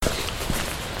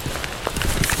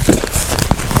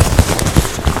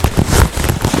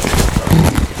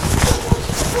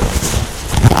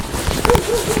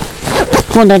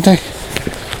Come on, Dante.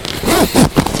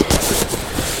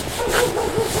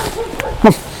 Come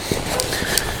on.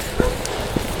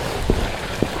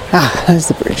 Ah, there's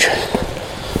the bridge.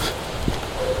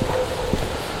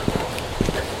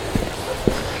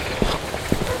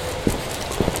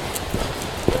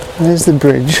 There's the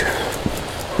bridge.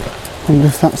 I wonder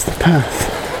if that's the path.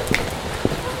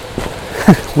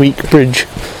 Weak bridge.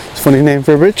 It's a funny name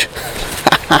for a bridge.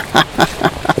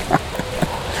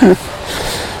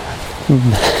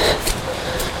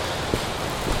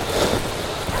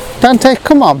 Dante,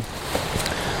 come on.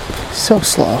 So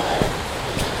slow.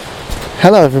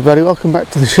 Hello everybody, welcome back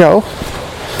to the show.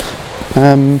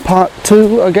 Part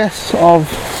 2, I guess, of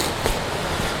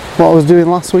what I was doing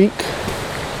last week.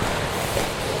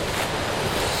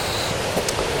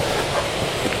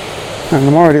 And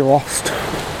I'm already lost.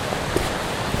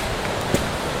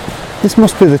 This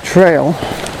must be the trail,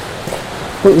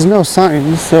 but there's no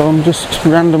signs, so I'm just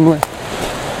randomly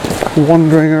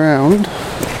wandering around.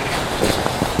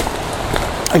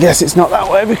 I guess it's not that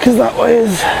way because that way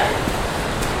is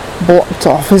blocked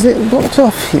off. Is it blocked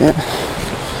off? Yeah,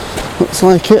 looks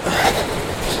like it.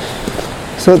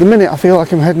 So at the minute I feel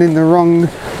like I'm heading in the wrong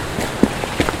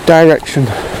direction,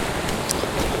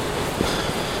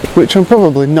 which I'm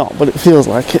probably not, but it feels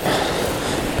like it,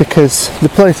 because the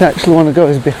place I actually want to go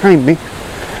is behind me,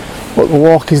 but the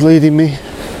walk is leading me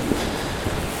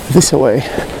this way.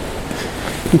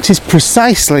 It is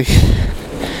precisely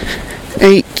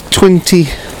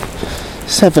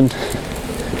 8:27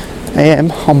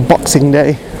 a.m. on Boxing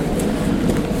Day,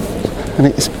 and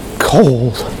it's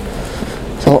cold.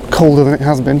 It's a lot colder than it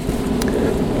has been.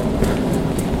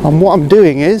 And what I'm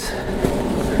doing is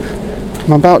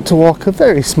I'm about to walk a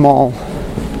very small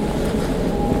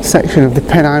section of the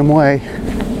Pennine Way,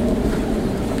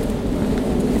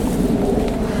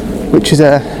 which is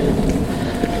a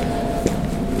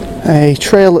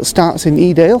trail that starts in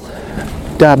Edale,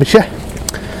 Derbyshire,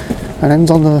 and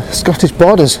ends on the Scottish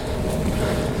borders. I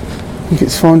think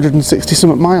it's 460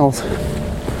 something miles,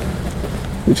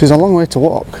 which is a long way to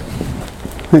walk.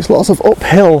 And it's lots of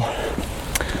uphill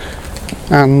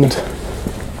and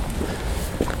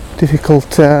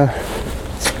difficult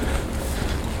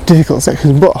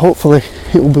sections, but hopefully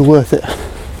it will be worth it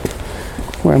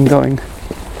where I'm going.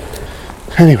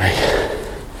 Anyway,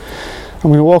 I'm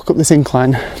going to walk up this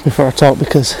incline before I talk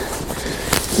because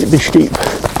it'd be steep.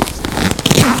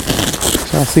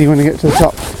 So I'll see you when I get to the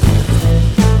top.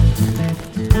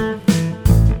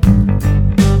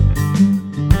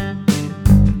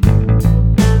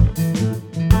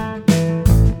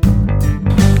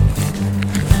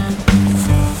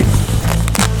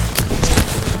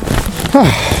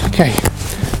 Okay.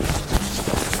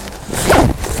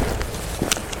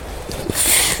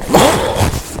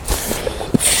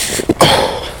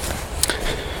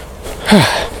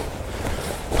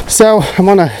 So I'm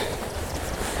on a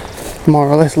more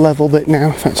or less level bit now.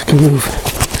 In fact, I can move.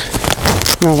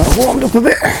 Now that I've warmed up a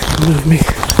bit, I'll move my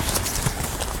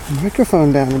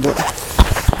microphone down a bit.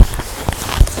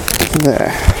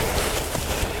 There.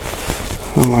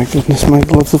 Oh my goodness, my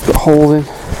gloves have got holes in.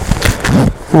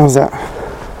 How's that?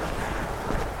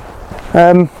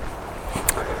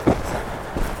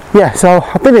 Yeah, so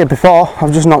I've been here before,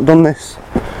 I've just not done this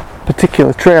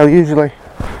particular trail. Usually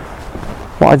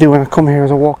what I do when I come here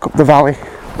is I walk up the valley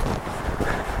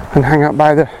and hang out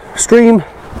by the stream,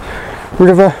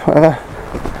 river, whatever,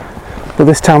 but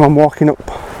this time I'm walking up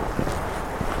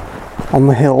on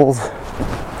the hills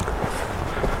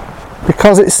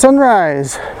because it's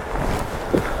sunrise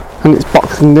and it's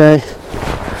Boxing Day.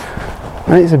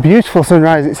 And it's a beautiful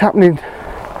sunrise. It's happening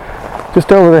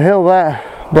just over the hill there,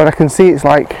 but I can see it's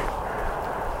like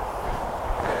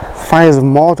fires of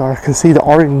Mordor. I can see the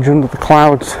orange under the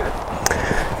clouds.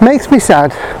 Makes me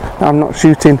sad that I'm not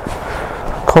shooting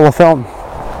colour film,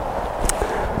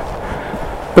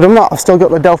 but I'm not. I've still got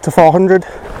the Delta 400.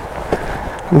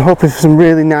 I'm hoping for some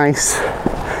really nice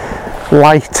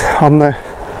light on the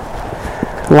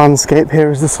landscape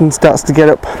here as the sun starts to get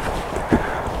up.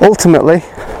 Ultimately,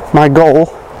 my goal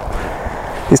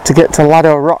is to get to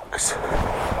Laddow Rocks,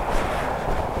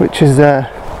 which is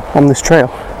on this trail.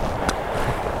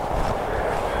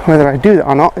 Whether I do that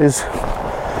or not is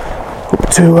up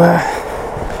to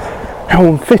how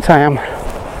unfit I am,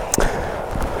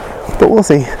 but we'll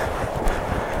see.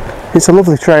 It's a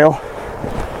lovely trail,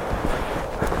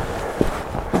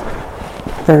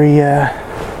 very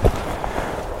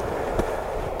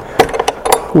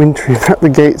wintry. In fact, the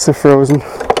gates are frozen.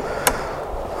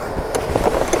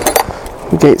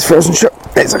 The gate's frozen shut.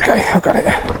 It's okay, I've got it.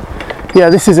 Yeah,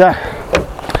 this is a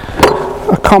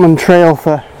common trail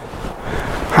for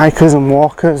hikers and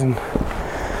walkers, and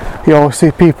you always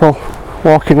see people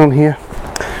walking on here.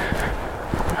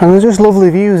 And there's just lovely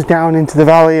views down into the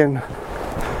valley and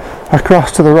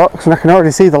across to the rocks, and I can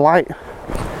already see the light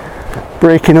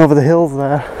breaking over the hills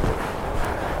there.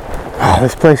 Oh,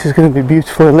 this place is going to be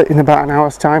beautifully lit in about an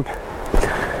hour's time.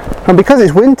 And because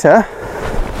it's winter,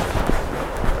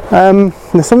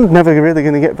 the sun's never really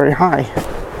going to get very high.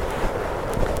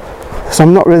 So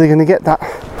I'm not really going to get that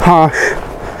harsh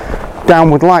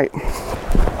downward light.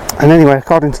 And anyway,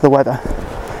 according to the weather,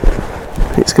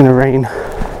 it's going to rain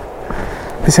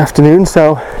this afternoon,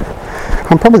 so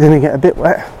I'm probably going to get a bit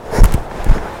wet,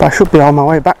 but I should be on my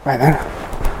way back by then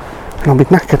and I'll be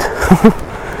knackered.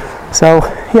 So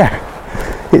yeah,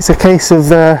 it's a case of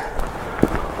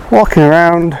walking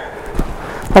around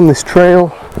on this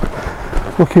trail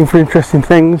looking for interesting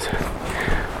things,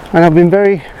 and I've been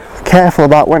very careful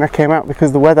about when I came out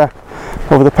because the weather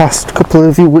over the past couple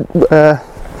of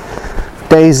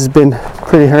days has been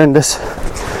pretty horrendous.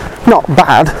 Not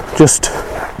bad, just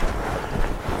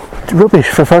rubbish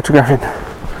for photographing.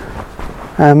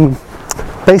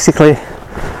 Basically,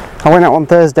 I went out on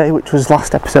Thursday, which was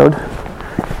last episode,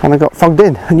 and I got fogged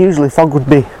in, and usually fog would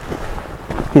be,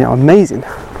 amazing.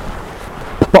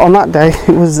 But on that day,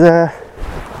 it was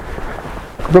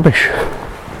rubbish.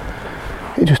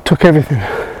 It just took everything.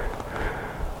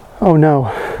 Oh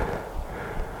no.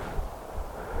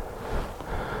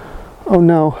 Oh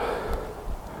no.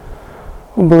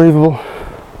 Unbelievable.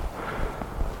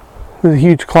 There's a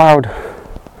huge cloud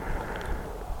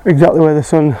exactly where the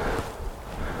sun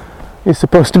is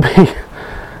supposed to be,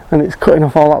 and it's cutting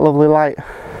off all that lovely light.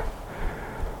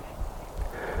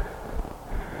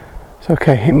 It's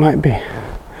okay, it might be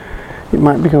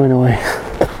going away.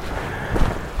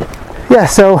 Yeah,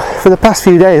 so for the past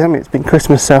few days, it's been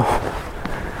Christmas, so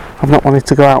I've not wanted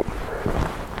to go out.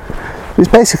 It's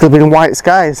basically been white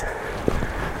skies,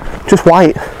 just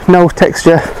white, no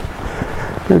texture,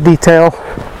 no detail,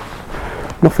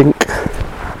 nothing.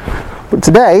 But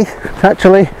today, it's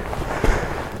actually,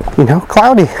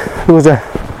 cloudy. There was a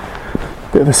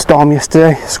bit of a storm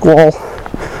yesterday, squall,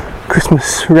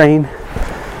 Christmas rain,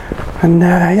 and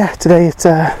today it's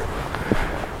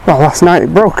last night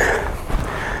it broke,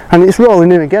 and it's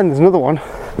rolling in again. There's another one,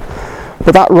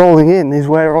 but that rolling in is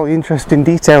where all the interesting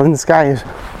detail in the sky is.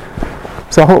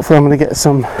 So hopefully I'm going to get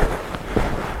something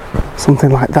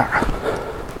like that.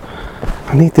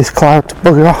 I need this cloud to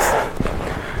bugger off.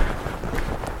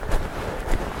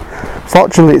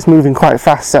 Fortunately, it's moving quite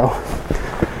fast, so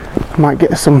I might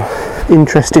get some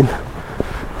interestingness.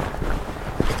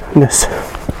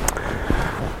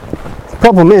 The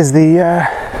problem is the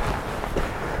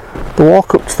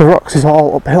walk up to the rocks is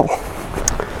all uphill.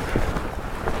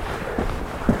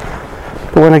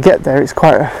 But when I get there, it's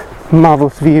quite a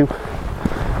marvellous view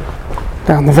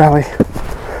down the valley.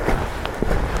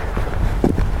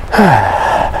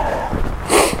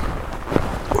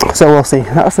 So we'll see.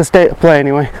 That's the state of play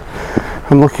anyway.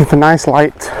 I'm looking for nice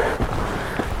light,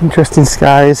 interesting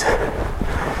skies,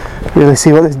 really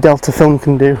see what this Delta film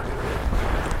can do.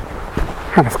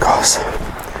 And of course,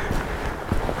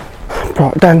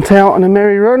 brought Dante out on a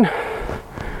merry run.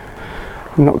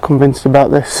 I'm not convinced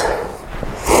about this.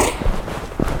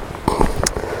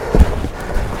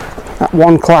 That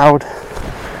one cloud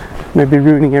may be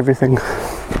ruining everything.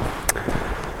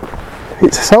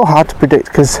 It's so hard to predict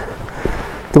because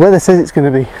the weather says it's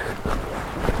going to be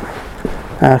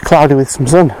cloudy with some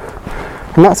sun,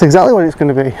 and that's exactly what it's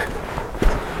going to be,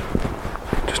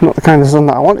 just not the kind of sun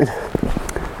that I wanted,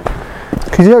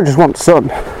 because you don't just want sun,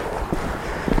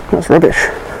 that's rubbish.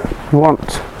 You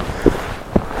want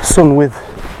sun with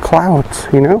clouds,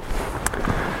 there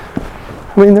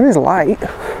is light,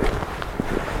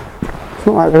 it's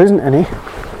not like there isn't any,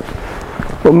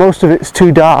 but most of it's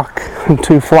too dark and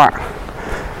too flat.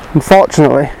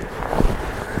 Unfortunately,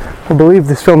 I believe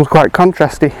this film's quite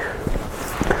contrasty,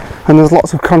 and there's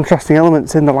lots of contrasting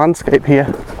elements in the landscape here,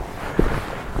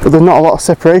 but there's not a lot of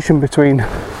separation between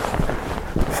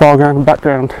foreground and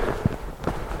background,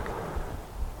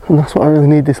 and that's what I really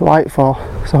need this light for.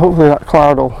 So hopefully that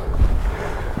cloud will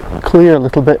clear a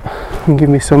little bit and give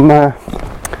me some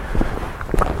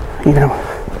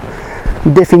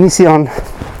definition.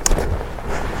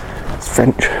 It's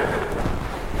French.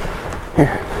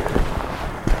 Yeah.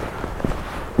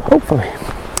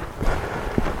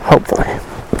 Hopefully.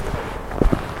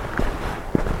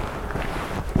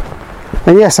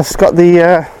 And yes, I've got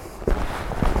the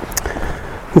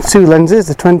two lenses,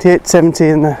 the 2870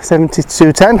 and the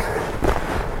 7210,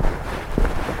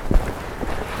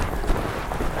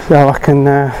 so I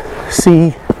can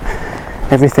see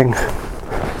everything.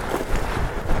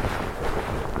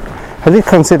 I did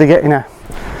consider getting a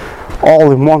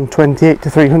all in one 28 to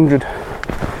 300,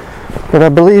 but I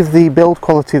believe the build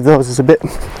quality of those is a bit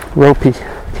ropey,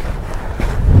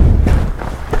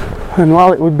 and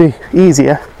while it would be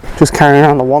easier just carrying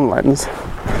around the one lens,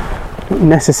 I don't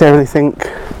necessarily think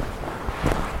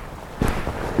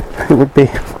it would be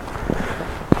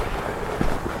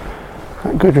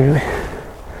that good really.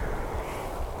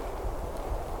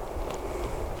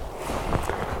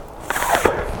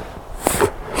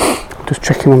 Just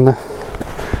checking on the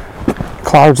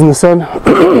clouds and the sun.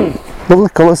 Lovely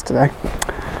colours today,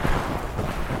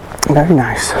 very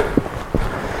nice.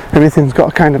 Everything's got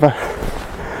a kind of a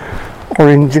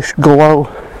orangish glow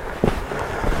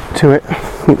to it,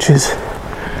 which is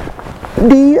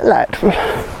delightful.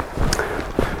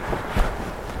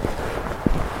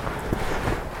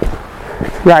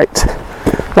 Right,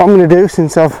 what I'm going to do,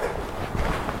 since I've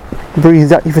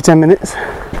breathed at you for 10 minutes,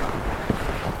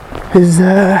 is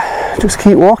just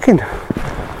keep walking,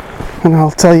 and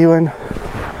I'll tell you when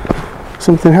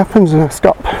something happens and I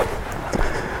stop.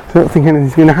 I don't think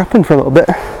anything's going to happen for a little bit.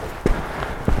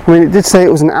 I mean, it did say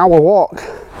it was an hour walk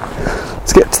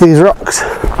to get to these rocks,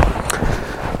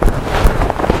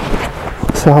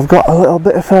 so I've got a little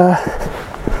bit of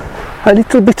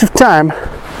time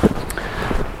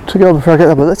to go before I get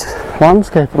there. But this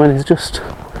landscape, I mean, is just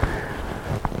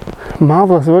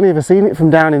marvellous. I've only ever seen it from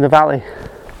down in the valley.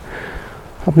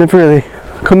 I've never really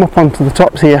come up onto the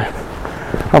tops here.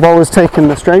 I've always taken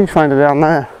the Strangefinder down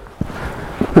there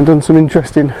and done some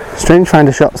interesting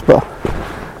Strangefinder shots, but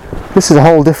this is a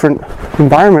whole different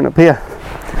environment up here.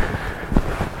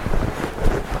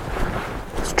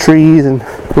 There's trees and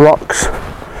rocks,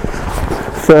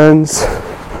 ferns,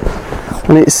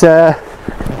 and it's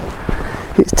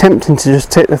tempting to just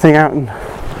take the thing out and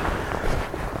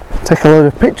take a load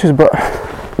of pictures, but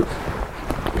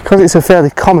because it's a fairly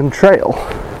common trail,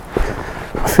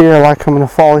 I feel like I'm going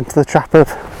to fall into the trap of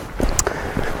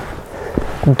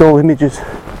dull images.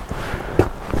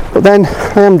 But then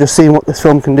I am just seeing what this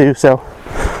film can do, so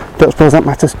I don't suppose that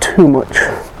matters too much.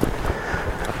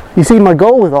 You see, my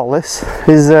goal with all this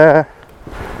is to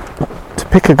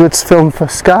pick a good film for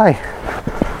Sky.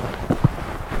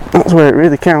 That's where it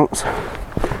really counts.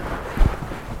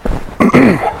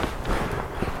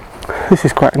 This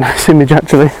is quite a nice image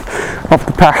actually of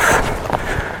the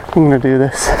path. I'm going to do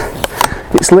this.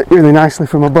 It's lit really nicely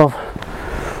from above,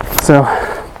 so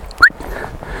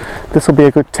this will be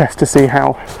a good test to see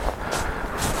how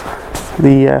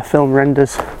the film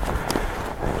renders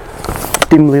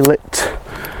dimly lit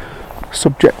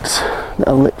subjects that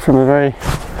are lit from a very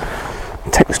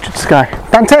textured sky.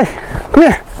 Dante, come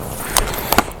here!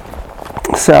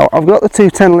 So I've got the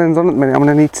 210 lens on at the minute. I'm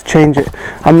going to need to change it.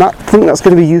 I think that's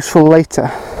going to be useful later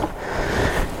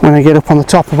when I get up on the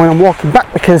top and when I'm walking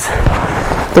back, because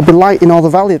there'll be light in all the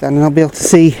valley then, and I'll be able to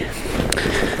see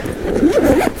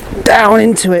down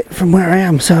into it from where I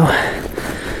am. So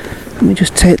let me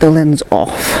just take the lens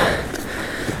off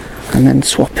and then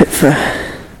swap it for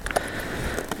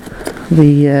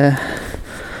the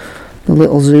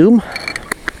little zoom.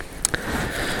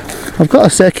 I've got a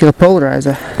circular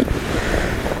polarizer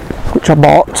which I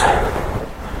bought,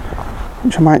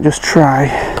 which I might just try.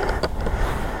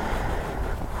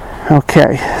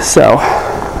 Okay, so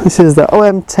this is the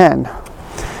OM10.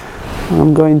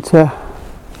 I'm going to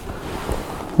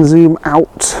zoom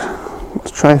out.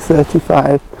 Let's try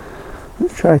 35.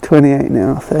 Let's try 28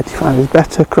 now. 35 is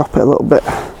better. Crop it a little bit.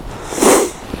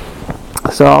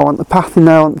 So I want the path in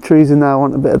there, I want the trees in there, I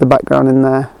want a bit of the background in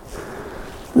there.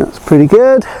 That's pretty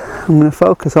good. I'm going to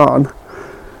focus on.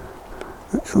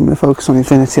 Actually, I'm going to focus on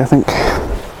infinity, I think.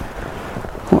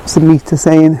 What's the meter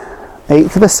saying?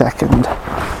 1/8 of a second.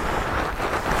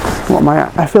 What am I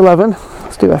at? F11.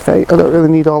 Let's do F8. I don't really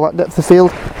need all that depth of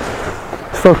field.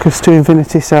 Focus to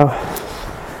infinity, so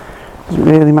it doesn't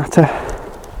really matter.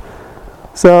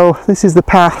 So this is the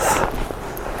path,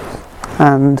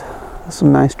 and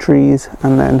some nice trees,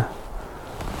 and then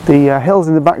the hills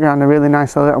in the background are really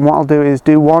nice. And what I'll do is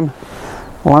do one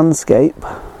landscape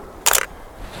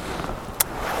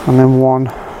and then one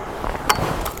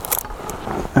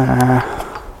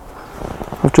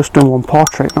I've just done one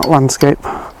portrait, not landscape.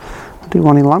 I'll do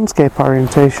one in landscape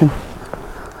orientation,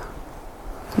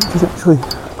 which is actually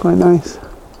quite nice,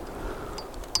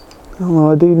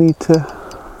 although I do need to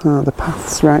the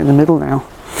path's right in the middle now,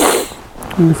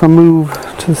 and if I move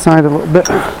to the side a little bit,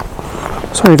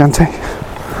 sorry Dante,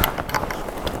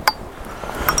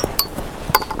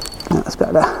 that's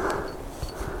better.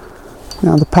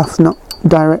 Now the path's not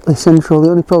directly central.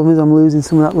 The only problem is I'm losing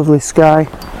some of that lovely sky.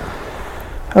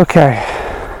 Okay.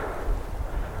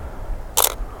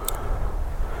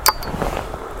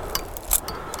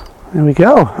 There we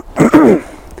go.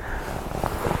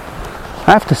 I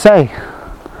have to say,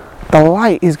 the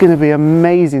light is going to be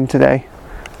amazing today.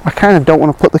 I kind of don't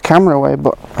want to put the camera away,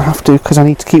 but I have to because I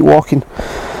need to keep walking.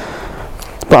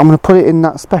 But I'm going to put it in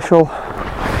that special...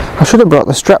 I should have brought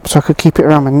the strap so I could keep it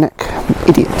around my neck. I'm an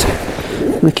idiot.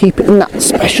 I'm going to keep it in that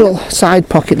special side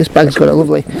pocket. This bag's got a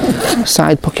lovely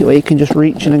side pocket where you can just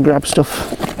reach in and grab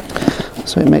stuff.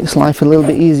 So it makes life a little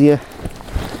bit easier.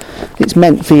 It's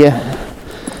meant for your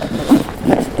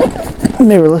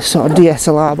mirrorless sort of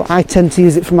DSLR, but I tend to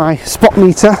use it for my spot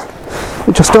meter,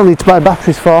 which I still need to buy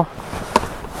batteries for,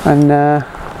 and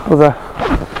other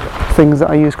things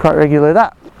that I use quite regularly.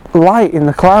 That light in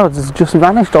the clouds has just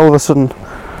vanished all of a sudden.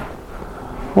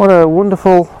 What a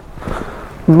wonderful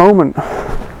moment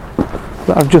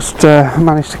that I've just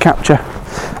managed to capture.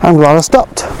 I'm glad I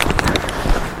stopped.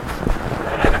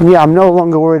 And yeah, I'm no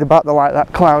longer worried about the light.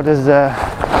 That cloud has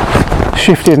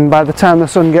shifted, and by the time the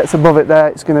sun gets above it there,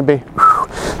 it's going to be,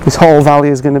 this whole valley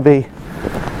is going to be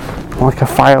like a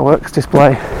fireworks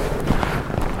display.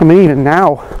 I mean, even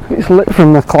now it's lit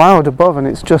from the cloud above, and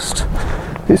it's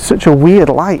such a weird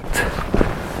light.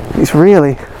 It's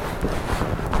really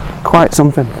quite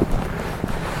something.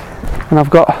 And I've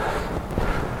got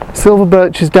silver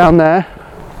birches down there,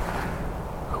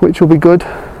 which will be good.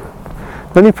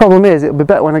 The only problem is it'll be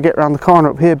better when I get around the corner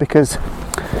up here, because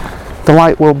the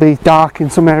light will be dark in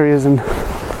some areas and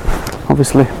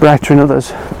obviously brighter in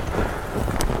others,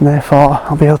 and therefore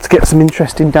I'll be able to get some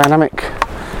interesting dynamic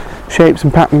shapes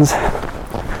and patterns.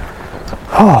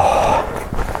 Oh,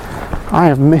 I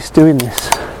have missed doing this.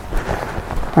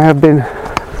 I have been,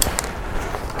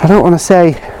 I don't want to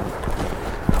say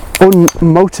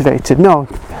unmotivated, no,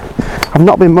 I've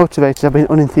not been motivated, I've been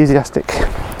unenthusiastic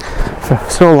for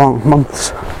so long,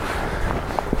 months,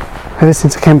 ever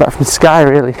since I came back from Skye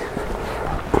really,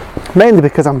 mainly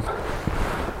because I'm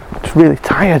just really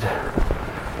tired.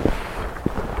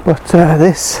 But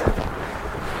this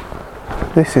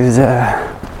is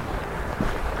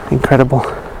incredible.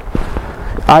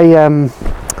 I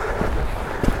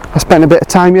spent a bit of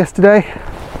time yesterday,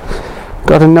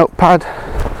 got a notepad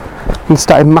and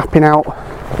started mapping out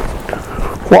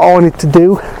what I wanted to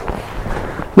do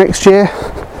next year.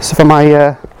 So for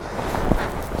my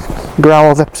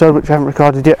Growls episode, which I haven't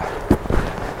recorded yet.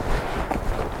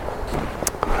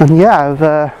 And yeah, I've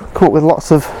come up with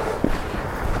lots of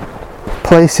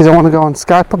places I want to go on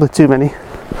Skye, probably too many.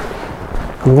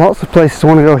 And lots of places I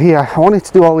want to go here. I wanted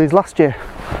to do all these last year,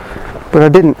 but I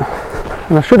didn't,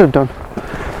 and I should have done.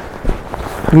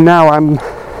 And now I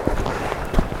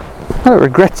don't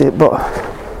regret it, but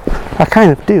I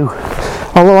kind of do.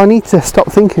 Although I need to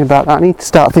stop thinking about that. I need to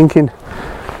start thinking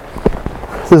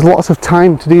there's lots of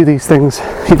time to do these things.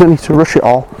 You don't need to rush it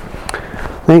all.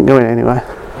 They ain't going anywhere.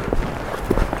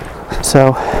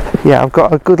 So yeah, I've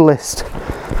got a good list,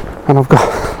 and I've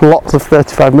got lots of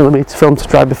 35mm film to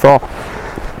try before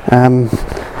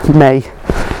May,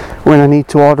 when I need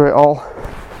to order it all.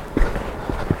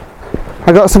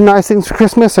 I got some nice things for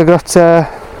Christmas. I got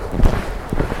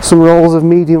some rolls of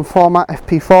medium format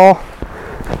FP4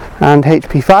 and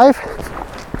HP5,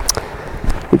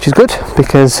 which is good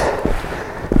because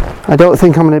I don't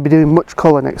think I'm going to be doing much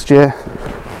colour next year.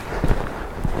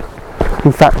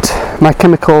 In fact, my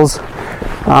chemicals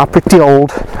are pretty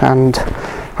old, and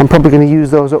I'm probably going to use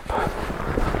those up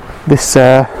this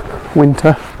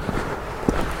winter.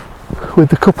 With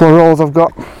the couple of rolls I've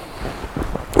got,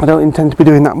 I don't intend to be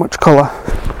doing that much colour,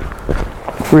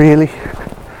 really.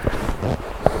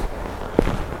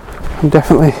 I'm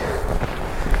definitely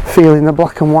feeling the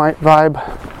black and white vibe.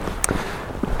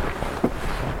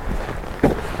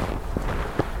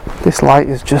 This light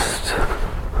is just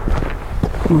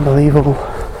unbelievable.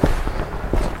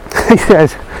 He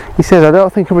says, I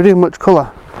don't think I'm doing much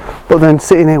colour, but then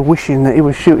sitting here wishing that he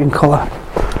was shooting colour.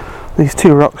 These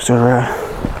two rocks are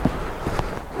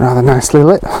rather nicely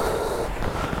lit.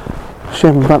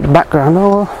 Shame about the background,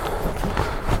 although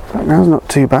the background's not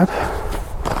too bad.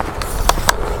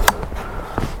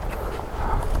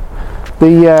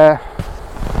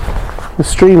 The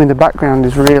stream in the background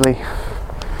is really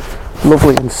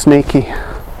lovely and snaky,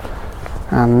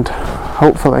 and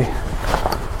hopefully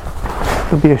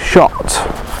there'll be a shot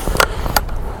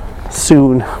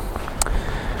soon.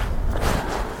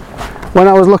 When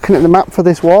I was looking at the map for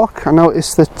this walk, I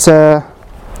noticed that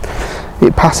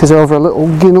it passes over a little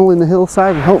ginnel in the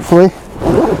hillside, and hopefully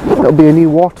it'll be a new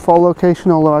waterfall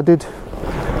location, although I did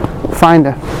find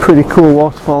a pretty cool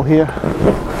waterfall here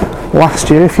last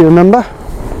year, if you remember.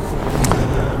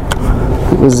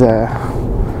 It was a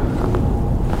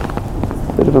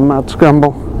bit of a mad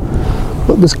scramble,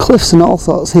 but there's cliffs and all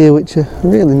sorts here which are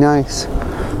really nice.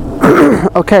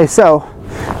 Okay, so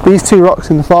these two rocks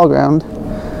in the foreground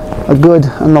are good,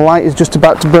 and the light is just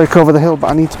about to break over the hill,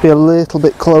 but I need to be a little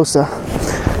bit closer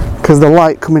because the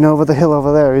light coming over the hill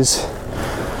over there it's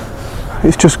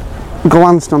just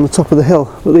glanced on the top of the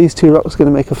hill, but these two rocks are going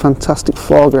to make a fantastic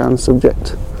foreground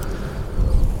subject,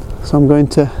 so I'm going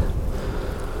to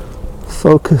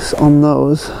focus on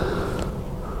those.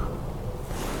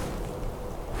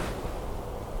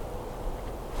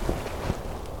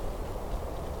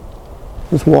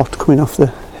 There's water coming off the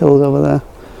hills over there.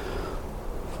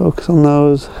 Focus on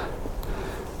those.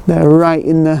 They're right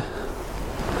in the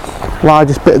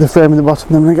largest bit of the frame in the bottom.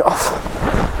 Then I'm going to get off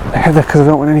the header because I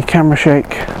don't want any camera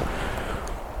shake.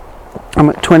 I'm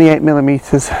at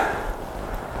 28mm,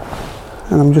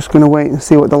 and I'm just going to wait and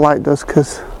see what the light does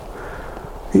because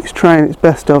it's trying its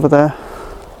best over there.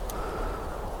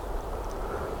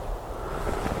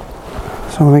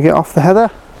 So I'm going to get off the header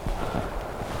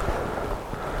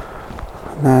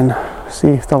and then see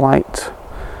if the light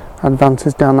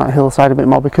advances down that hillside a bit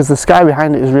more, because the sky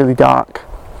behind it is really dark,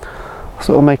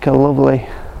 so it'll make a lovely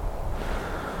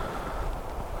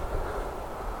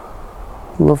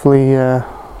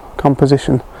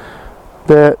composition.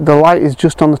 The light is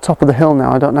just on the top of the hill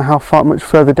now. I don't know how far much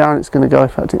further down it's going to go. In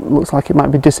fact, it looks like it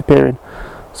might be disappearing,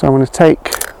 so I'm going to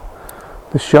take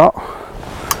the shot.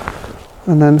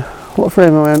 And then what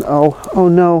frame am I on? Oh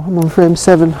no, I'm on frame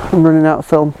 7. I'm running out of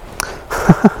film.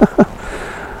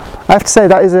 I have to say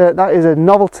that is a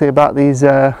novelty about these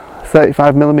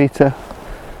 35mm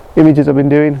images I've been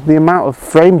doing. The amount of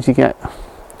frames you get,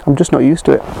 I'm just not used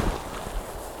to it.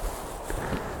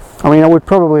 I mean, I would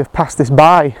probably have passed this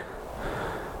by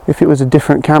if it was a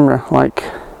different camera like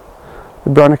the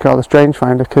Bronica or the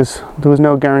Strangefinder, because there was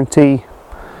no guarantee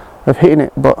of hitting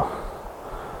it, but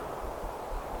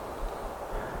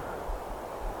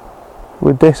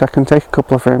with this I can take a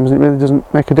couple of frames and it really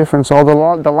doesn't make a difference.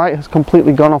 Although the light has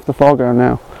completely gone off the foreground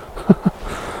now.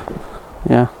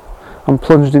 Yeah, I'm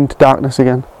plunged into darkness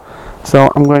again, so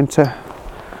I'm going to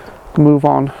move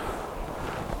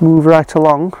right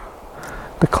along.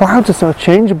 The clouds are so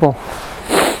changeable,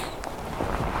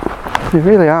 they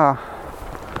really are.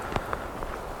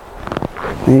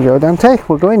 There you go, Dante,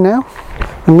 we're going now.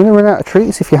 I'm going to run out of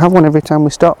treats if you have one every time we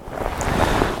stop.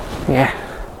 Yeah,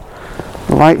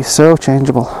 the light is so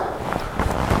changeable.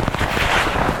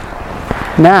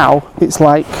 Now it's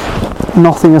like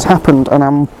nothing has happened and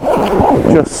I'm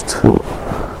just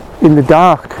in the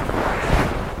dark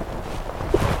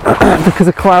because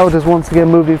a cloud has once again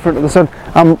moved in front of the sun.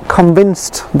 I'm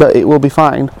convinced that it will be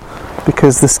fine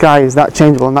because the sky is that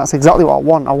changeable, and that's exactly what I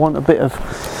want. I want a bit of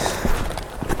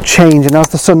change, and as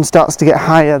the sun starts to get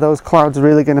higher, those clouds are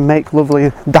really going to make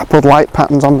lovely dappled light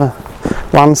patterns on the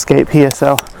landscape here,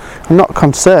 so I'm not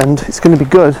concerned. It's going to be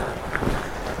good.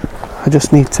 I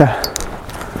just need to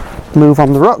move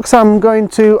on. The rocks I'm going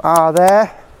to are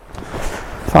there,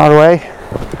 far away,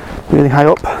 really high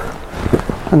up,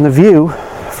 and the view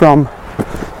from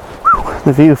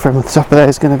the top of there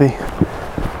is going to be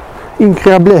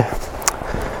incredible.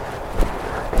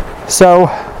 So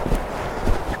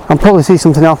I'll probably see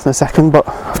something else in a second, but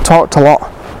I've talked a lot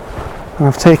and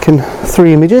I've taken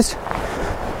 3 images,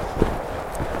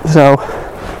 so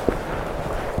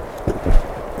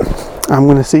I'm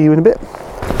going to see you in a bit.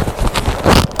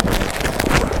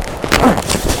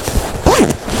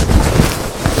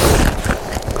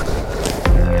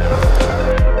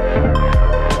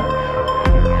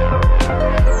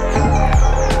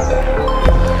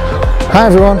 Hi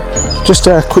everyone, just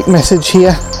a quick message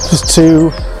here just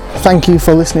to thank you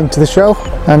for listening to the show,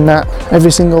 and that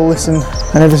every single listen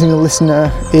and every single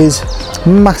listener is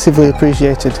massively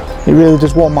appreciated. It really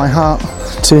does warm my heart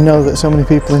to know that so many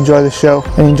people enjoy the show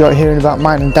and enjoy hearing about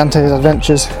mine and Dante's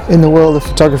adventures in the world of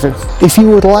photography. If you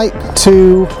would like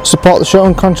to support the show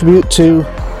and contribute to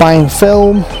buying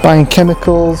film, buying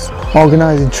chemicals,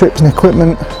 organising trips and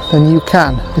equipment, then you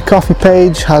can. The Ko-fi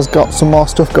page has got some more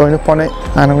stuff going up on it,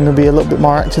 and I'm going to be a little bit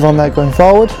more active on there going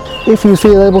forward. If you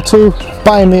feel able to,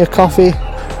 buying me a coffee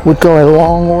would go a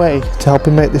long way to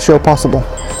helping make the show possible.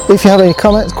 If you have any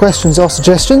comments, questions or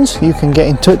suggestions, you can get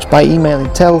in touch by emailing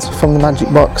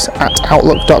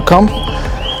tellsfromthemagicbox@outlook.com.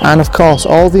 And of course,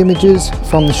 all the images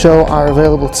from the show are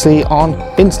available to see on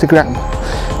Instagram.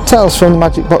 Tales from the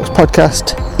Magic Box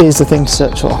podcast is the thing to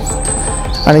search for.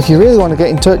 And if you really want to get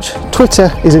in touch,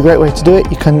 Twitter is a great way to do it.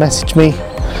 You can message me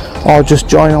or just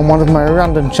join on one of my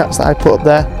random chats that I put up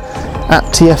there at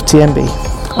TFTMB.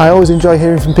 I always enjoy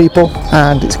hearing from people,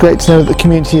 and it's great to know that the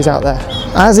community is out there.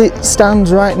 As it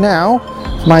stands right now,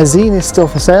 my zine is still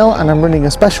for sale and I'm running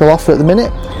a special offer at the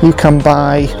minute. You can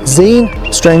buy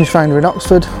zine, Strange Finder in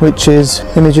Oxford, which is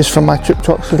images from my trip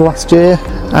to Oxford last year,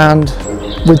 and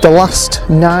with the last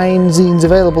 9 zines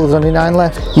available, there's only 9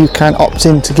 left, you can opt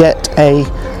in to get a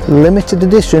limited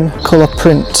edition colour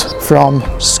print from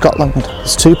Scotland.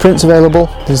 There's 2 prints available.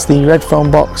 There's the red foam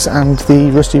box and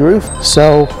the rusty roof.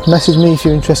 So message me if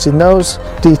you're interested in those.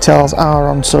 Details are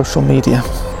on social media.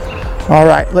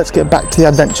 Alright, let's get back to the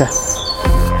adventure.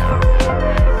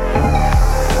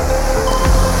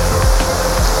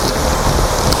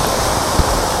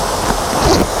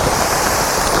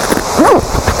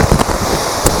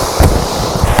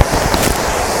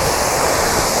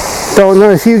 Don't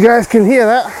know if you guys can hear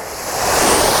that,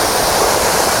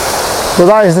 but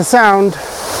that is the sound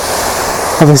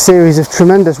of a series of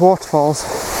tremendous waterfalls.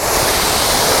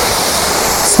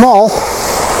 Small,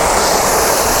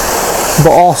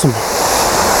 but awesome.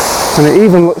 And it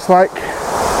even looks like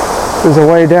there's a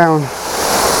way down.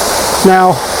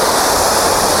 Now,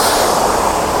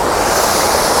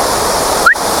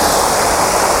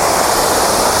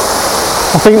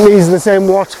 I think these are the same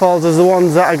waterfalls as the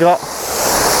ones that I got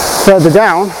further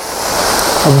down.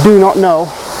 I do not know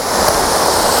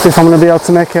if I'm going to be able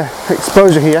to make an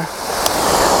exposure here,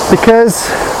 because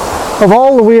of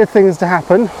all the weird things to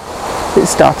happen, it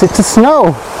started to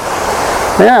snow.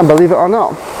 Yeah, believe it or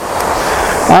not.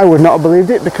 I would not have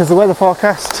believed it because the weather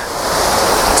forecast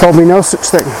told me no such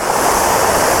thing.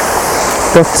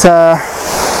 But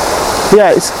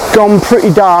yeah, it's gone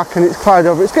pretty dark and it's clouded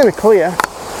over. It's going to clear.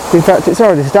 In fact, it's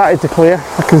already started to clear.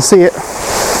 I can see it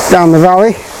down the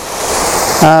valley.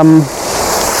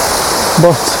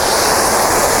 But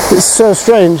it's so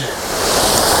strange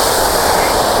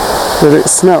that it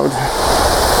snowed.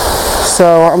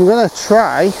 So I'm going to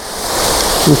try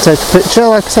and take a picture.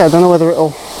 Like I said, I don't know whether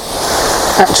it'll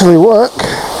actually work.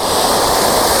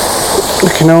 I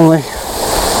can only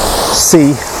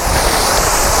see.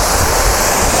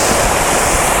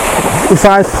 If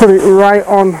I put it right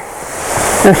on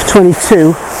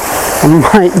F22, I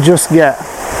might just get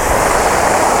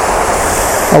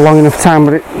a long enough time,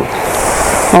 but it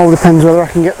all depends whether I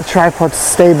can get the tripod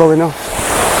stable enough.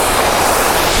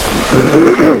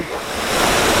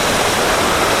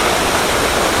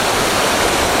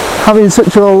 Having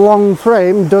such a long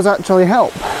frame does actually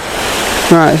help.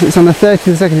 Right, if it's on the 30th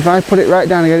of a second, if I put it right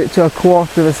down and get it to a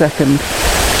 1/4 of a second,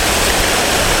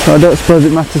 so I don't suppose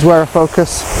it matters where I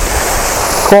focus,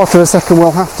 1/4 of a second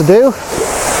will have to do.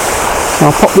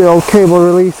 I'll pop the old cable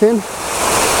release in.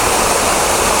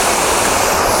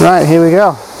 Right, here we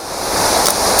go.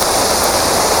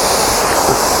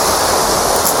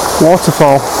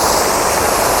 Waterfall.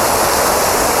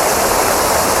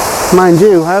 Mind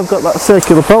you, I've got that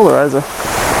circular polarizer.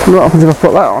 What happens if I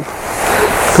put that on?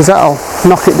 Because that'll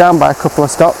knock it down by a couple of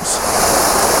stops.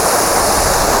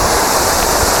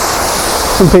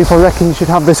 Some people reckon you should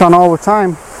have this on all the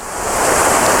time.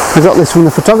 I got this from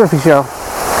the photography show.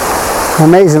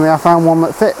 Amazingly, I found one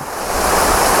that fit.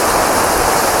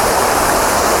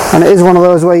 And it is one of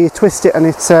those where you twist it and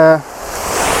it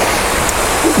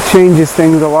changes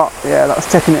things a lot. Yeah, that's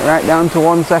taking it right down to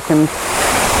 1 second,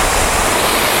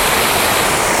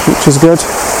 which is good.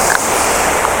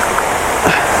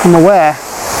 I'm aware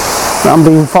that I'm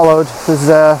being followed. There's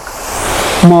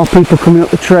more people coming up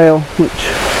the trail,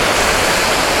 which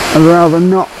I'd rather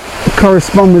not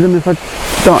correspond with them if I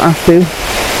don't have to.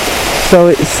 So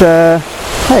it's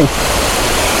hey,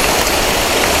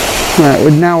 right,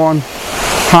 we're now on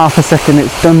 1/2 a second.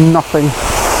 It's done nothing.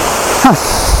 Huh.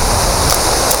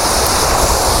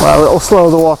 Well, it'll slow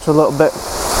the water a little bit.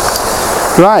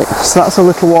 Right, so that's a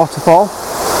little waterfall.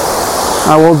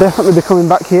 I will definitely be coming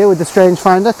back here with the Strange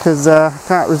Finder because I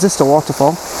can't resist a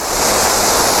waterfall.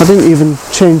 I didn't even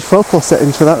change focal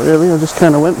settings for that really, I just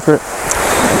kind of went for it.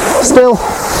 Still,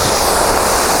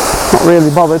 not really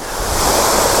bothered.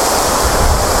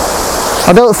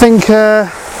 I don't think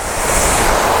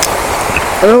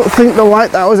the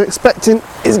light that I was expecting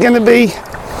is going to be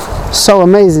so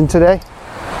amazing today,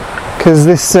 because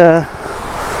this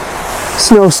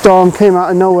snowstorm came out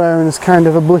of nowhere and has kind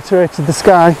of obliterated the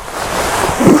sky.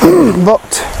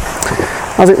 But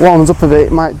as it warms up a bit,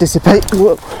 it might dissipate.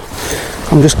 Whoa.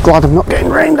 I'm just glad I'm not getting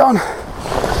rained on,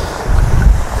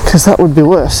 because that would be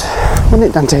worse, wouldn't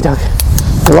it, Dante Dog?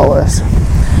 A lot worse.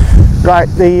 Right,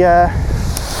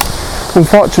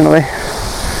 unfortunately,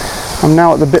 I'm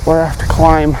now at the bit where I have to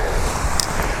climb,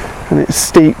 and it's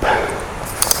steep.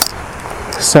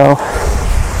 So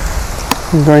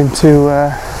I'm going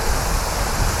to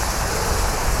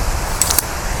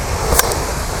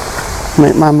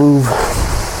make my move.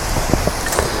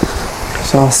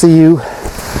 So I'll see you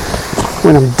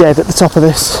when I'm dead at the top of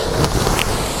this.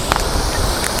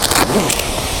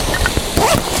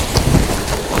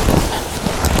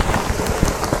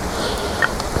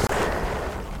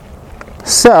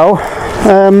 So,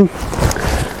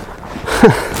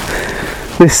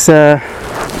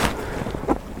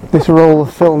 this roll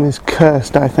of film is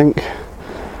cursed, I think.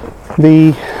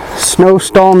 The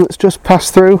snowstorm that's just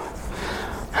passed through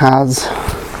has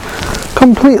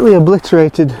completely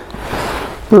obliterated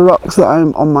the rocks that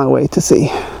I'm on my way to see.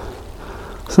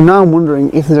 So now I'm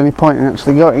wondering if there's any point in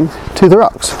actually going to the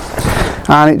rocks.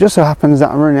 And it just so happens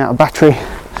that I'm running out of battery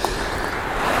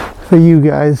for you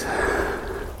guys.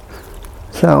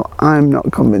 So I'm not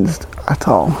convinced at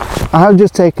all. I have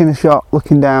just taken a shot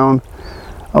looking down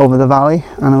over the valley,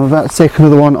 and I'm about to take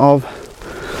another one of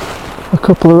a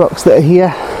couple of rocks that are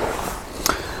here.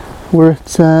 We're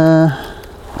at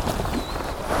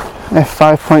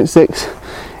f5.6.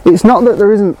 It's not that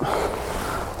there isn't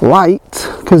light,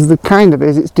 because there kind of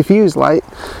is. It's diffused light.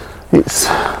 It's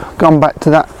gone back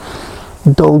to that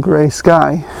dull grey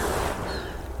sky,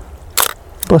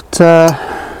 but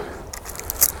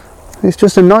it's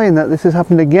just annoying that this has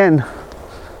happened again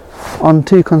on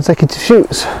 2 consecutive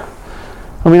shoots.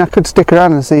 I mean, I could stick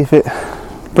around and see if it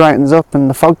brightens up and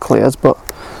the fog clears, but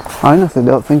I honestly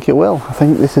don't think it will. I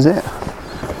think this is it.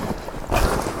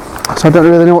 So I don't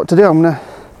really know what to do. I'm going to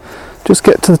just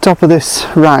get to the top of this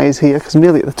rise here, because I'm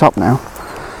nearly at the top now,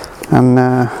 and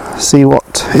see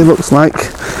what it looks like.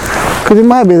 Because it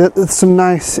might be that there's some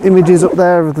nice images up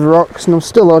there of the rocks, and I'm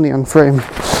still only on frame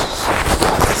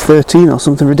 13 or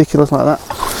something ridiculous like that.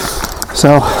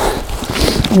 So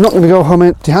I'm not going to go home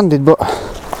empty-handed, but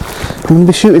I'm going to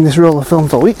be shooting this roll of film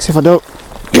for weeks if I don't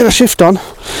get a shift on.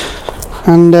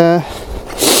 And the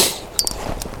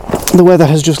weather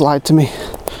has just lied to me.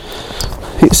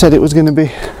 It said it was going to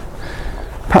be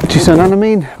patchy sun, and I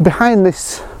mean, behind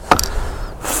this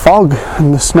fog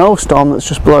and the snowstorm that's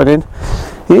just blowing in,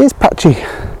 it is patchy.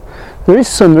 There is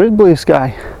sun, there is blue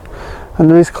sky, and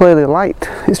there is clearly light.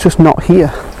 It's just not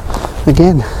here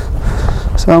again.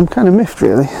 So I'm kind of miffed,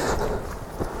 really.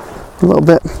 A little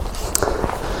bit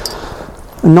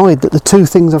annoyed that the 2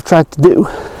 things I've tried to do,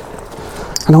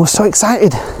 and I was so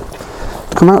excited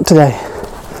to come out today,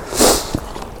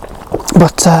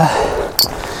 but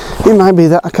it might be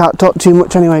that I can't talk too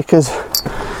much anyway, because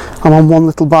I'm on 1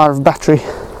 little bar of battery,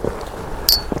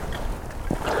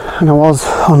 and I was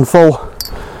on full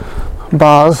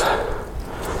bars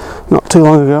not too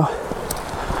long ago.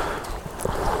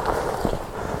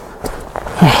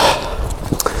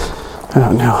 I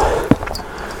don't know.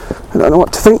 I don't know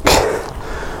what to think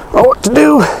or what to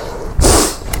do.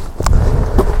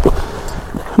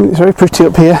 I mean, it's very pretty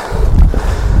up here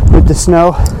with the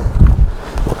snow,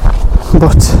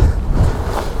 but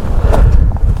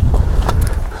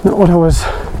not what I was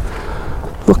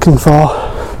looking for.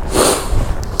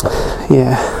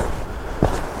 Yeah,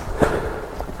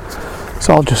 it's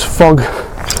all just fog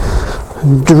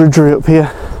and drudgery up here.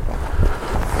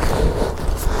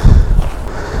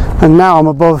 And now I'm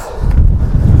above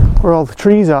where all the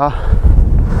trees are,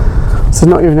 so there's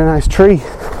not even a nice tree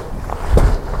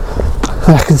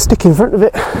that I can stick in front of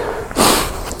it.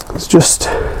 It's just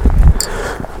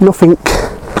nothing.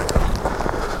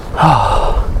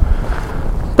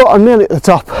 But I'm nearly at the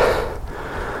top.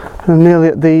 I'm nearly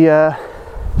at the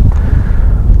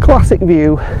classic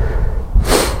view.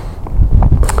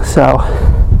 So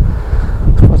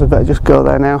I suppose I better just go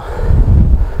there now.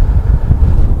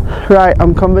 Right,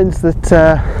 I'm convinced that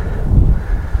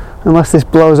unless this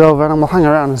blows over, and I'm gonna hang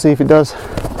around and see if it does,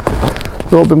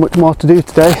 there won't be much more to do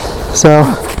today. So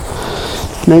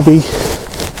maybe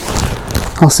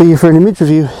I'll see you for an image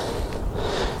review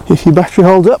if your battery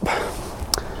holds up.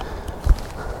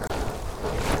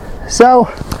 So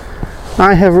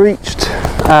I have reached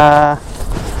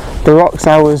the rocks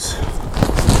I was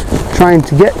trying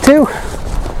to get to.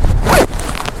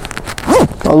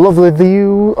 Got a lovely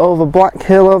view over Black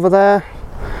Hill over there,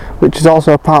 which is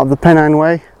also a part of the Pennine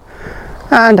Way,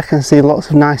 and I can see lots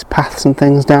of nice paths and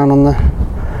things down on the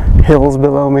hills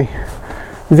below me.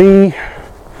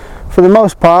 For the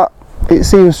most part, it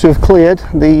seems to have cleared.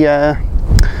 The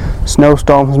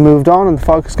snowstorm has moved on and the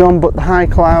fog has gone, but the high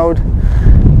cloud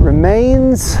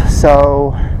remains,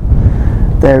 so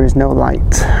there is no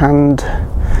light, and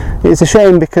it's a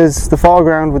shame because the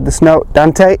foreground with the snow.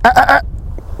 Dante,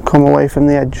 come away from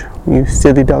the edge, you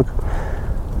silly dog.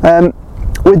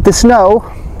 With the snow,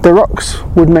 the rocks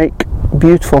would make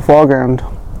beautiful foreground,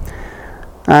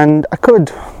 and I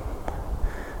could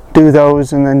do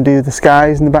those and then do the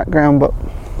skies in the background, but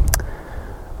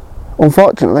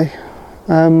unfortunately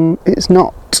it's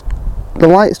not the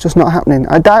light's just not happening.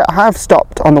 I have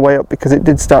stopped on the way up because it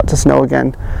did start to snow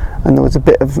again, and there was a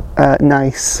bit of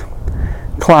nice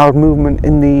cloud movement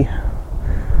in the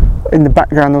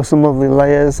background. There were some lovely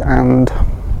layers and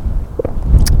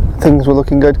things were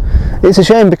looking good. It's a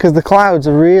shame because the clouds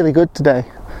are really good today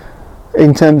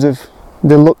in terms of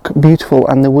they look beautiful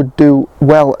and they would do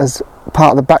well as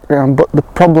part of the background, but the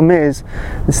problem is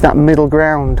it's that middle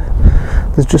ground.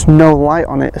 There's just no light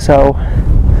on it, so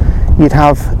you'd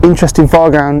have interesting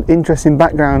foreground, interesting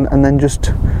background, and then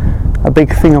just a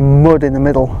big thing of mud in the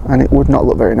middle, and it would not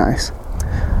look very nice.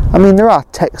 I mean, there are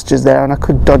textures there and I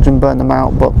could dodge and burn them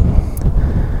out, but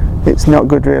it's not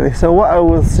good really. So what I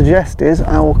will suggest is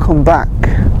I will come back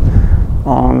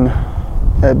on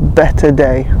a better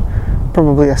day,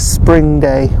 probably a spring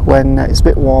day when it's a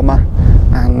bit warmer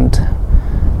and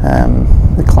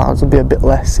the clouds will be a bit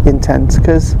less intense,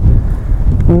 because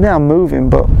they are moving,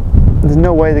 but there's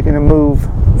no way they're going to move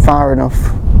far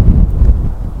enough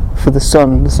for the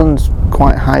sun. The sun's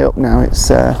quite high up now. It's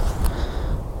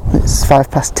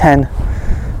 10:05,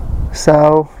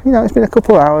 so you know, it's been a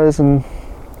couple of hours and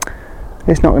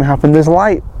it's not going to happen. There's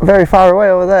light very far away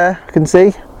over there, I can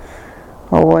see,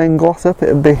 all the way in Glossop.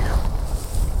 It'd be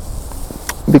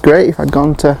great if I'd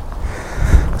gone to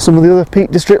some of the other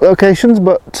Peak District locations,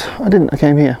 but I didn't. I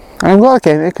came here, and I'm glad I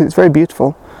came here because it's very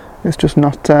beautiful. It's just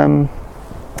not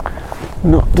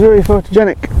very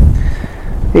photogenic.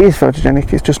 It is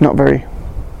photogenic, it's just not very,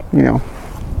 you know,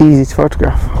 easy to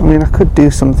photograph. I mean, I could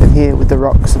do something here with the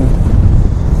rocks and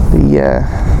the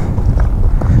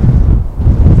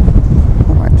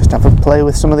I might just have a play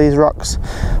with some of these rocks,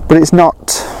 but it's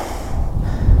not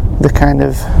the kind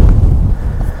of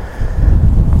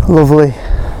lovely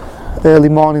early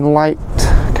morning light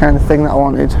kind of thing that I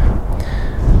wanted.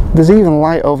 There's even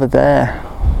light over there,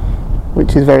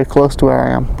 which is very close to where I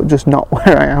am, but just not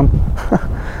where I am,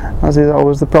 as is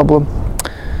always the problem.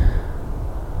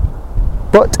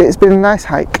 But it's been a nice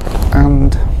hike,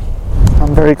 and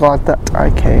I'm very glad that I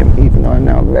came, even though I'm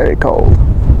now very cold.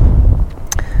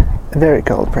 Very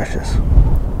cold, precious.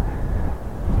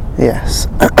 Yes.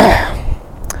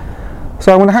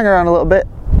 So I'm going to hang around a little bit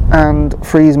and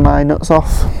freeze my nuts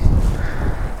off.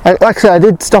 Like I said, I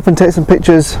did stop and take some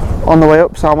pictures on the way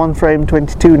up, so I'm on frame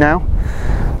 22 now.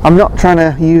 I'm not trying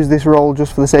to use this roll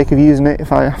just for the sake of using it.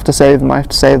 If I have to save them, I have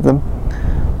to save them.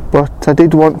 But I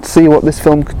did want to see what this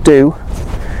film could do,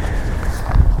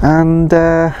 and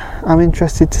I'm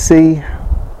interested to see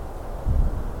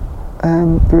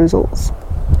the results.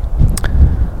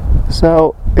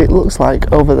 So it looks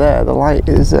like over there the light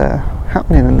is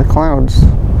happening and the clouds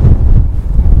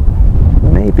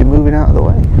may be moving out of the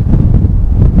way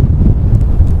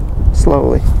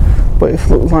slowly, but it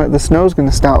looks like the snow's going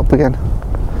to start up again,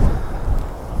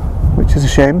 which is a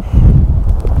shame.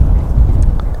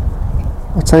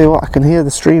 I'll tell you what, I can hear the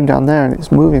stream down there and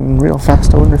it's moving real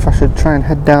fast. I wonder if I should try and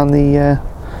head down the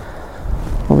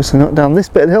obviously not down this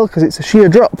bit of the hill because it's a sheer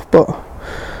drop, but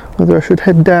whether I should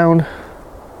head down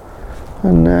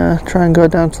and try and go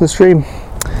down to the stream.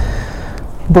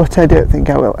 But I don't think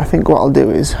I will. I think what I'll do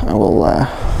is I will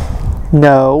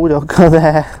no, don't go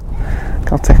there.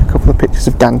 I'll take a couple of pictures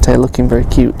of Dante looking very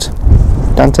cute.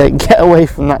 Dante, get away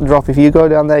from that drop. If you go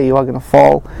down there, you are going to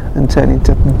fall and turn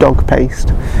into dog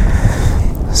paste.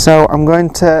 So I'm going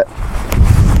to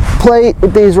play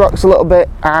with these rocks a little bit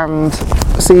and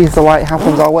see if the light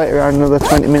happens. I'll wait around another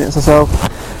 20 minutes or so.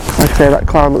 Like I say, that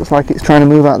cloud looks like it's trying to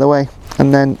move out of the way,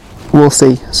 and then we'll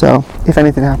see. So if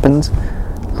anything happens,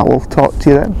 I will talk to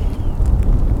you then.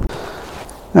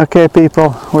 Okay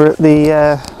people, we're at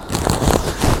the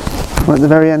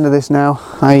very end of this now.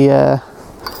 I've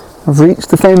reached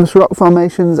the famous rock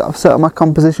formations. I've set up my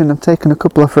composition. I've taken a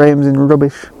couple of frames in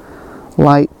rubbish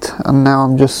light, and now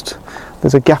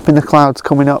there's a gap in the clouds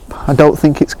coming up. I don't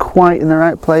think it's quite in the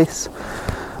right place,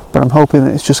 but I'm hoping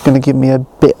that it's just going to give me a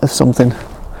bit of something.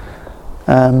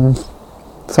 So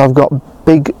I've got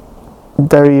big,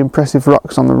 very impressive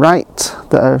rocks on the right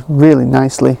that are really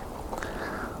nicely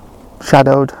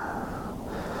shadowed.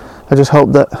 I just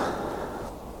hope that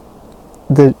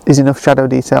there is enough shadow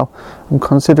detail. I'm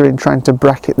considering trying to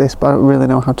bracket this, but I don't really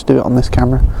know how to do it on this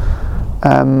camera.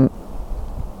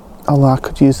 Although I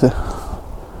could use the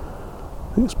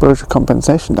exposure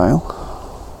compensation dial.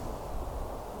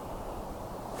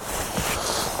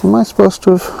 Am I supposed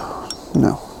to have?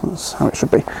 No, that's how it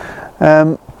should be.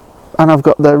 And I've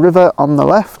got the river on the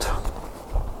left,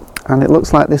 and it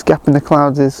looks like this gap in the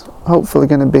clouds is hopefully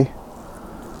going to be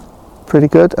pretty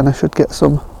good, and I should get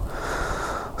some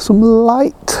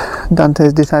light.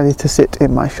 Dante's decided to sit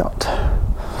in my shot.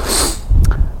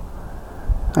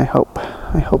 I hope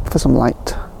for some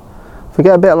light. If I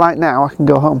get a bit of light now, I can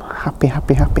go home. Happy,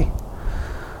 happy, happy.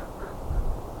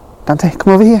 Dante,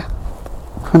 come over here.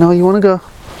 I know you want to go.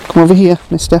 Come over here,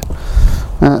 mister.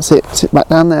 That's it, sit back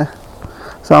down there.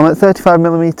 So I'm at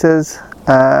 35mm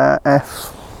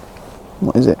f,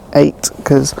 what is it, 8,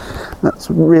 because that's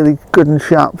really good and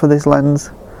sharp for this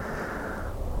lens.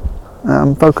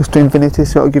 Focus to infinity,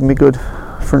 so it'll give me good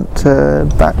front to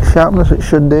back sharpness, it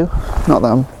should do. Not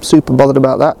that I'm super bothered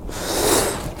about that.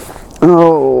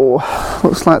 Oh,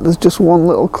 looks like there's just one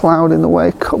little cloud in the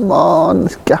way. Come on,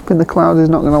 this gap in the cloud is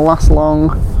not going to last long.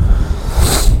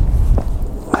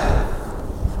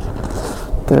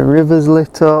 The river's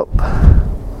lit up.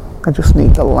 I just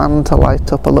need the land to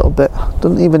light up a little bit.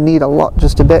 Doesn't even need a lot,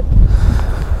 just a bit.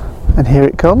 And here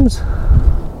it comes.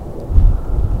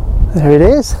 There it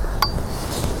is.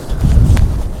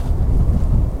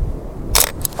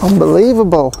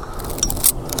 Unbelievable.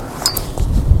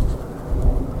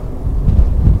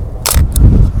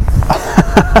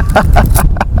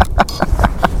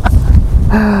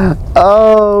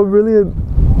 Oh, brilliant.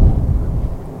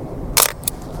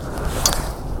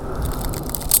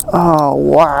 Oh,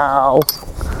 wow.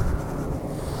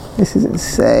 This is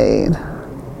insane.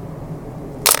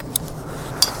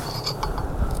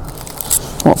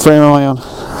 What frame am I on?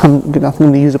 I'm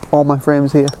going to use up all my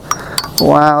frames here.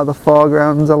 Wow, the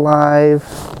foreground's alive.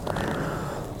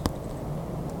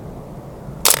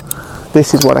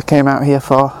 This is what I came out here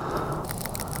for.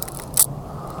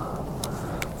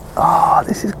 Oh,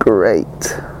 this is great.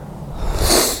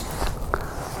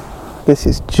 This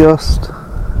is just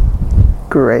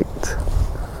great.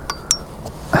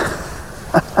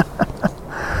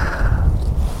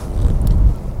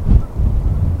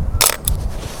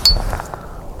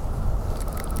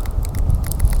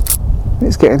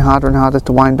 It's getting harder and harder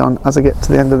to wind on as I get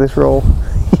to the end of this roll.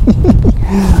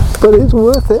 But it's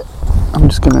worth it. I'm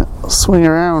just going to swing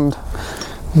around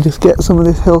and just get some of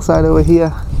this hillside over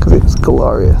here because it's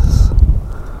glorious.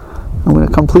 I'm going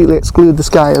to completely exclude the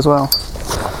sky as well.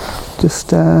 Just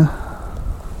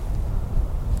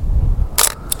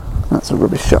that's a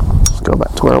rubbish shot. Let's go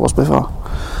back to where I was before.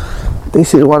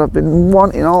 This is what I've been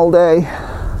wanting all day.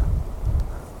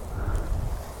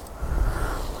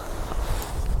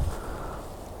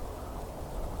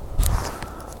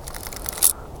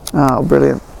 Oh,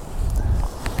 brilliant.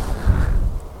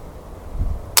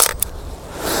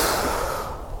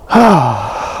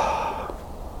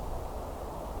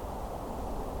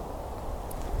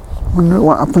 Wonder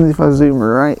what happens if I zoom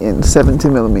right in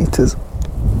 70mm.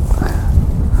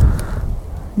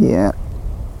 Yeah,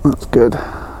 that's good.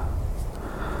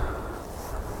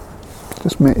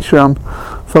 Just make sure I'm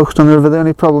focused on the river. The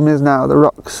only problem is now the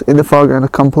rocks in the foreground are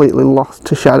completely lost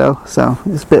to shadow, so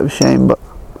it's a bit of a shame, but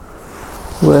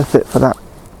worth it for that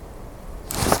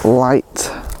light.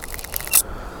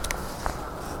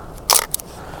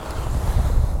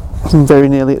 I'm very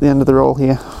nearly at the end of the roll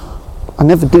here. I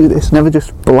never do this, never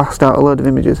just blast out a load of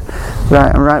images.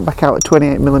 Right, I'm right back out at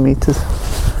 28mm.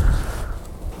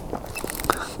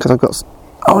 Because I've got...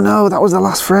 Oh no, that was the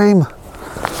last frame.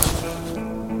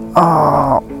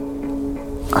 Oh,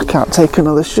 I can't take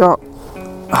another shot.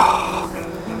 Oh.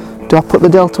 Do I put the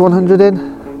Delta 100 in?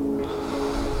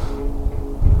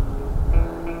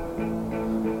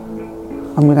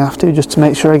 I'm going to have to, just to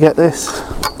make sure I get this.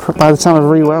 By the time I've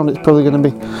rewound, it's probably going to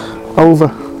be over.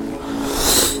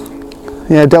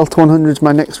 Yeah, Delta 100 is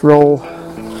my next roll.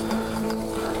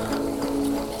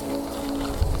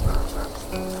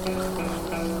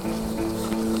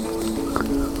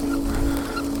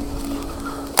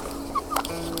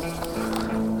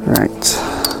 Right.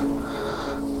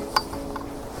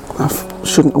 I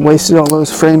shouldn't have wasted all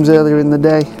those frames earlier in the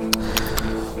day.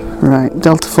 Right,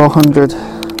 Delta 400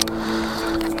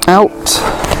 out.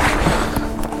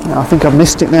 I think I've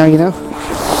missed it now, you know.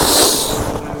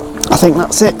 I think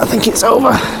that's it. I think it's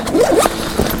over.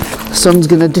 The sun's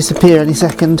going to disappear any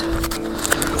second.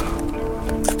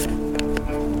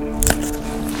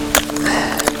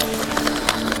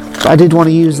 But I did want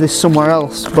to use this somewhere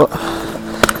else, but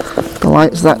the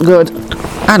light's that good.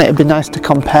 And it'd be nice to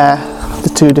compare the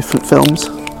two different films.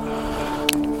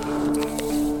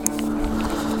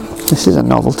 This is a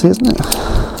novelty, isn't it?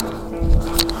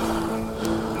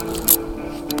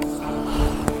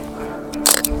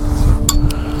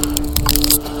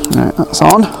 Right, that's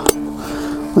on.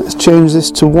 Let's change this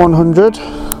to 100.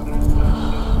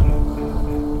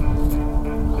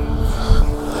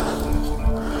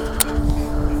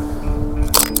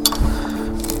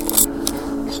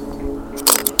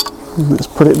 And let's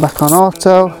put it back on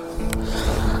auto.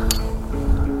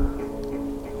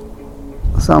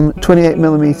 So I'm at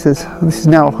 28mm. This is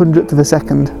now 100th of a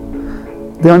second.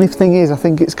 The only thing is, I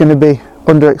think it's going to be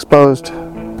underexposed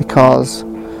because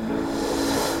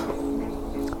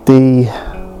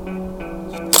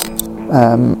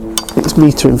it's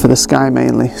metering for the sky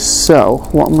mainly. So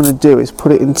what I'm going to do is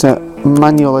put it into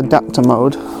manual adapter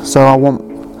mode. So I want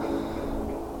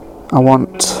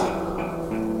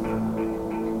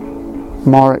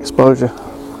more exposure.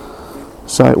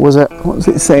 So it was at, what was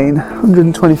it saying,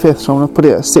 125th, so I'm going to put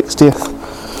it at 60th.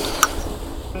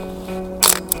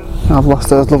 I've lost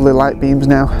those lovely light beams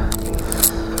now.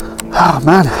 Oh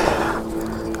man,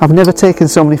 I've never taken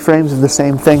so many frames of the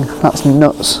same thing. That's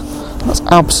nuts. That's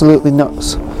absolutely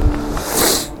nuts.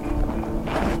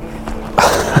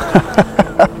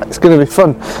 It's going to be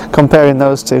fun comparing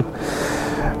those two.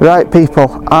 Right people,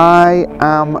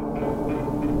 am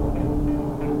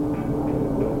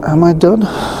I done?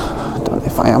 I don't know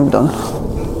if I am done.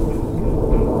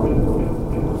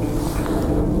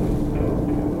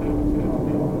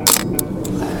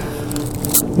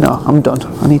 No, I'm done.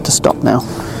 I need to stop now.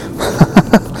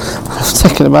 I've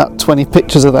taken about 20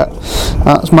 pictures of that.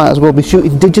 That might as well be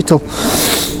shooting digital.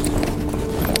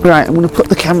 Right, I'm going to put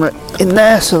the camera in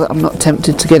there so that I'm not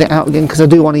tempted to get it out again, because I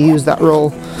do want to use that roll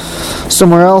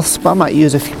somewhere else, but I might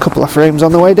use a couple of frames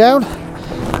on the way down.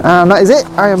 And that is it.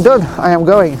 I am done. I am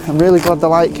going. I'm really glad the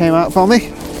light came out for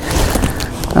me,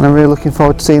 and I'm really looking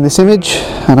forward to seeing this image,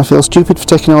 and I feel stupid for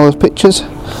taking all those pictures,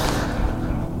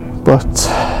 but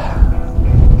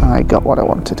I got what I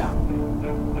wanted.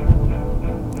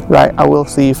 Right, I will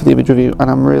see you for the image review, and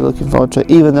I'm really looking forward to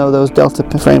it, even though those Delta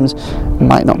frames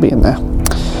might not be in there.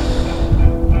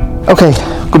 Okay,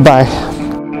 goodbye.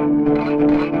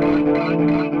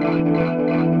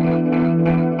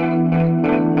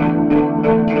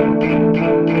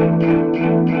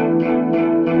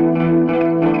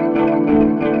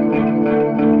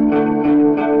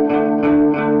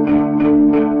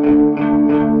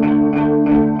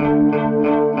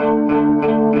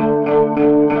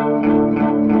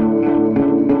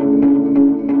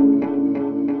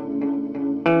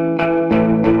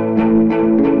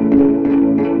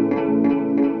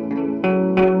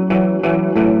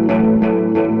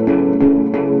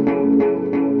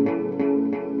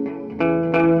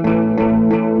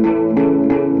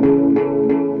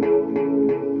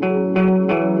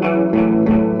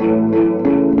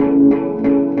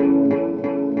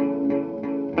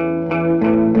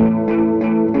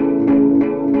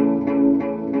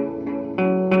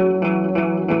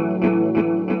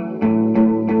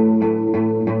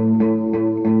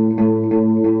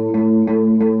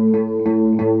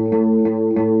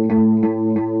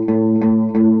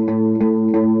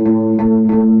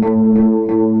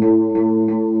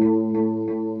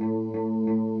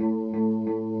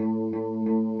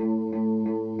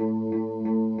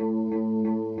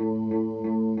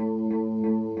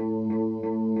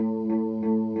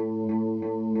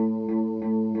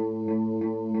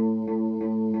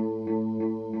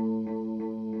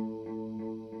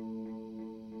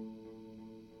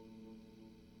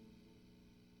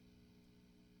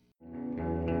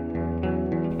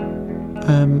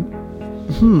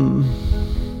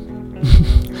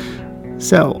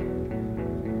 So,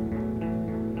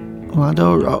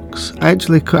 Lado Rocks. I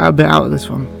actually cut a bit out of this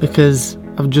one because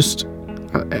I've just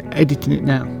editing it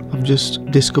now. I've just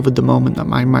discovered the moment that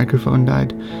my microphone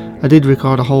died. I did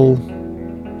record a whole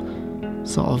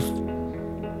sort of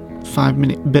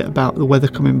 5-minute bit about the weather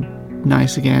coming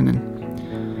nice again, and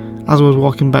as I was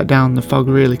walking back down, the fog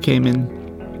really came in,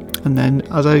 and then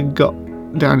as I got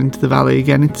down into the valley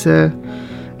again, it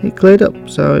cleared up.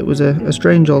 So it was a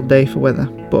strange old day for weather,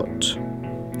 but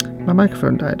my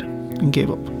microphone died and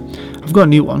gave up. I've got a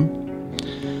new one,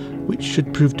 which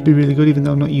should prove to be really good, even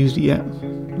though I've not used it yet.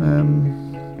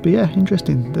 But yeah,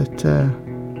 interesting that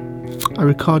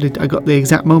I got the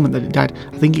exact moment that it died.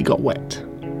 I think it got wet,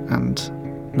 and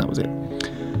that was it.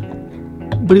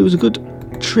 But it was a good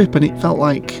trip, and it felt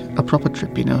like a proper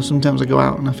trip, you know. Sometimes I go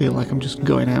out and I feel like I'm just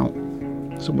going out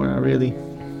somewhere I really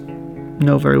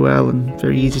know very well and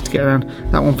very easy to get around.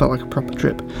 That one felt like a proper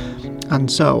trip, and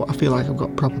so I feel like I've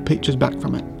got proper pictures back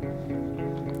from it.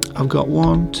 I've got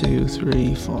 1, 2,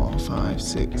 3, 4, 5,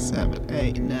 6, 7,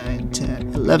 8, 9,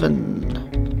 10,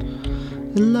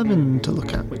 11 to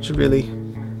look at, which are really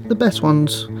the best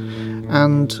ones.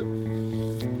 And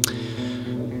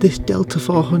this Delta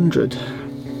 400,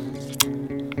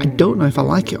 I don't know if I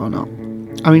like it or not.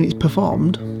 I mean, it's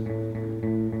performed,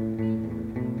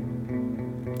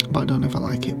 but I don't know if I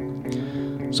like it.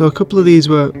 So a couple of these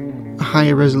were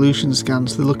higher resolution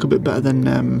scans. They look a bit better than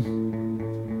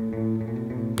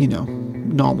you know,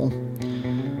 normal.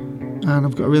 And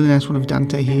I've got a really nice one of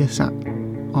Dante here sat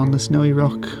on the snowy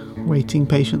rock waiting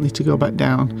patiently to go back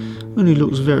down, and he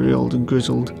looks very old and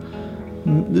grizzled.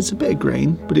 There's a bit of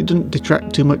grain, but it doesn't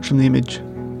detract too much from the image.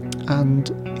 And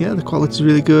yeah, the quality is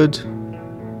really good.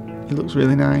 It looks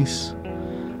really nice.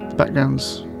 The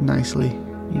background's nicely,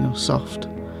 soft.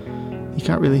 You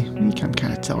can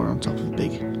kind of tell we're on top of a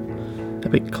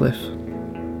big cliff.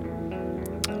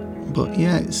 But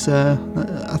yeah, it's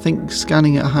I think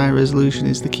scanning at a higher resolution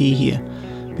is the key here,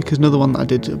 because another one that I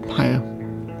did higher,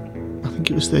 I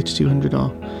think it was 3200 or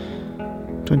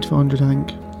 2400, I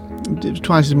think. It was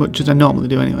twice as much as I normally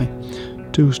do anyway.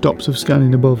 2 stops of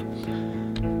scanning above,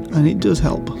 and it does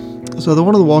help. So the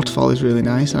one of the waterfall is really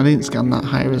nice. I didn't scan that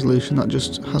higher resolution, that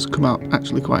just has come out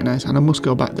actually quite nice, and I must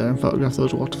go back there and photograph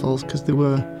those waterfalls because they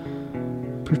were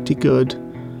pretty good.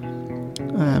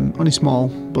 Only small,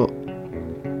 but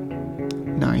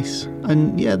nice.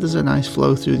 And yeah, there's a nice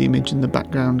flow through the image in the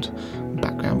background,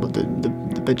 but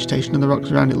the vegetation and the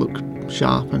rocks around it look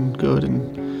sharp and good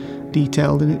and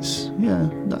detailed,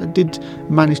 and I did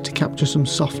manage to capture some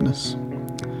softness.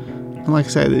 And like I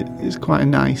said, it's quite a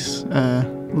nice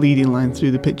leading line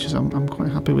through the pictures. I'm quite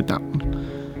happy with that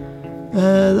one.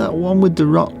 That one with the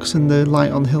rocks and the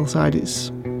light on the hillside,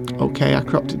 it's okay. I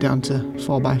cropped it down to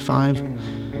 4:5.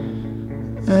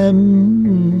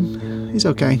 It's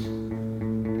okay.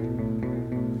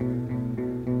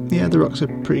 Yeah, the rocks are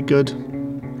pretty good,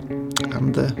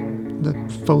 and the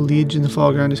foliage in the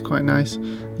foreground is quite nice.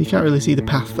 You can't really see the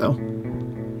path though.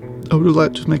 I would have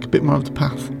liked to make a bit more of the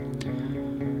path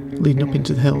leading up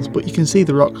into the hills, but you can see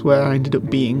the rocks where I ended up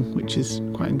being, which is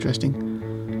quite interesting.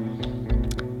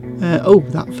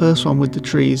 That first one with the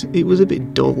trees, it was a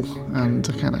bit dull, and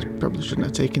I kind of probably shouldn't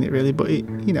have taken it really, but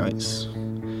it's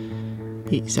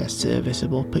a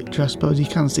serviceable picture, I suppose. You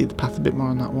can see the path a bit more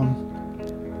on that one.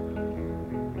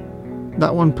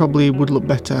 That one probably would look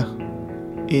better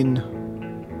in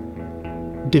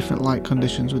different light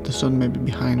conditions, with the sun maybe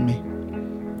behind me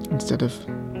instead of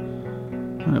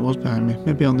when it was behind me.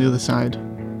 Maybe on the other side,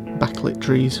 backlit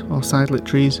trees or side-lit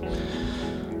trees.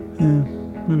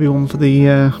 Maybe one for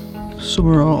the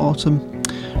summer or autumn.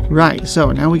 Right,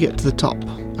 so now we get to the top,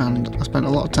 and I spent a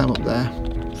lot of time up there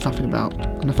faffing about,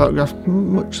 and I photographed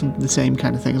much the same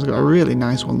kind of things. I got a really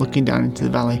nice one looking down into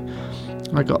the valley.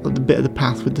 I got the bit of the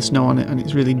path with the snow on it, and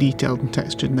it's really detailed and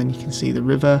textured, and then you can see the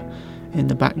river in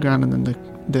the background, and then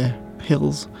the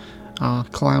hills are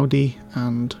cloudy,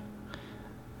 and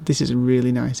this is a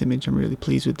really nice image. I'm really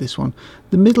pleased with this one.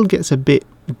 The middle gets a bit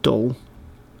dull,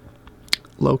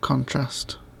 low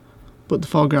contrast, but the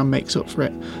foreground makes up for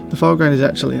it. The foreground is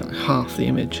actually like half the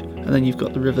image, and then you've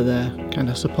got the river there kind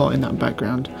of supporting that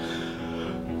background,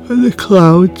 and the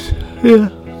clouds. Yeah,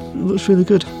 it looks really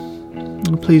good.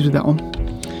 I'm pleased with that one.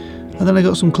 And then I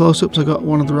got some close-ups. I got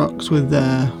one of the rocks with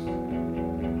the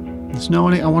snow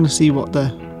on it. I want to see what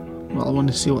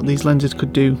these lenses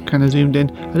could do, kind of zoomed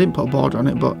in. I didn't put a border on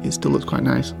it, but it still looks quite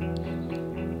nice.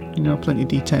 Plenty of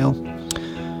detail.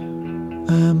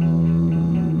 I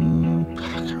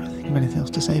can't really think of anything else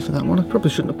to say for that one. I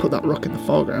probably shouldn't have put that rock in the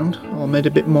foreground, or made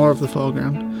a bit more of the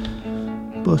foreground.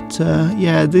 But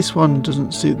yeah, this one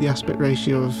doesn't suit the aspect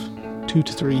ratio of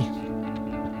 2:3.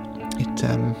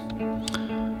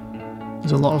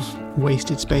 There's a lot of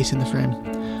wasted space in the frame.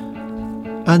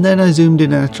 And then I zoomed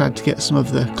in and I tried to get some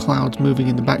of the clouds moving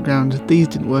in the background. These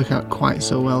didn't work out quite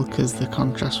so well because the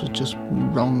contrast was just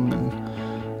wrong, and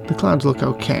the clouds look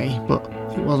okay, but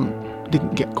it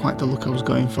didn't get quite the look I was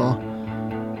going for.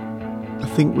 I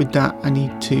think with that I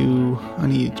need to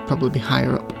probably be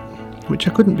higher up, which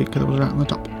I couldn't be because I was right on the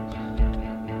top.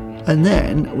 And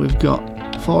then we've got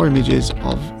 4 images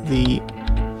of the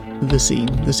scene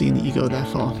that you go there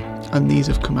for, and these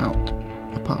have come out,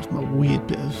 apart from a weird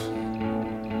bit of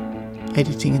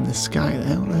editing in the sky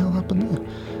there. What the hell happened there?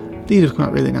 These have come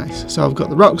out really nice. So I've got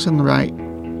the rocks on the right,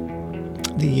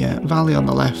 the valley on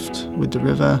the left with the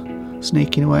river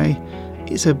snaking away.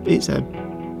 It's a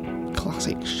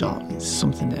classic shot. It's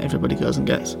something that everybody goes and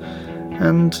gets.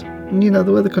 And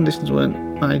the weather conditions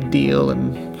weren't ideal,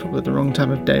 and probably the wrong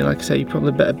time of day. Like I say, you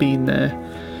probably better be in there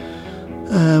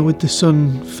with the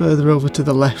sun further over to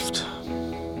the left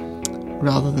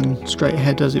rather than straight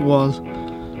ahead as it was.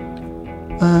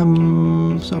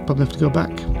 So I'll probably have to go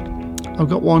back. I've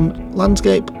got one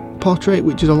landscape portrait,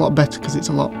 which is a lot better because I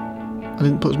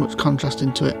didn't put as much contrast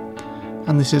into it,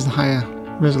 and this is the higher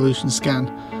resolution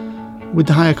scan. With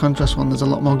the higher contrast one, there's a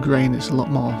lot more grey, and it's a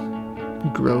lot more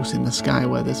gross in the sky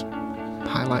where there's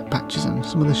highlight patches and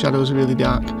some of the shadows are really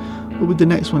dark. But with the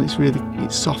next one,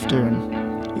 it's softer and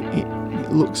it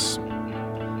looks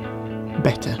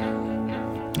better.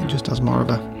 It just has more of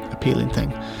a appealing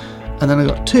thing. And then I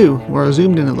got 2 where I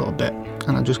zoomed in a little bit,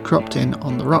 and I just cropped in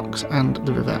on the rocks and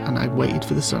the river, and I waited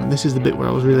for the sun. And this is the bit where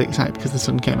I was really excited because the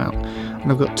sun came out.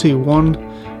 And I've got two, one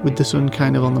with the sun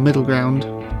kind of on the middle ground,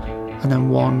 and then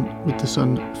one with the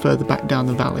sun further back down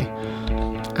the valley.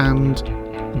 And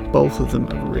both of them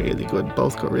are really good.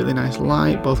 Both got really nice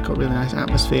light, both got really nice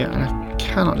atmosphere, and I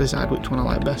cannot decide which one I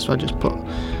like best, so I just put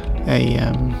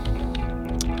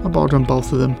a border on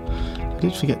both of them. I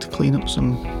did forget to clean up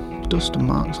some dust and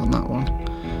marks on that one.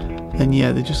 And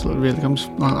yeah, they just look really good.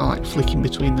 I like flicking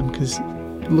between them because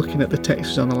looking at the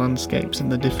textures on the landscapes and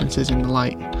the differences in the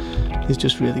light is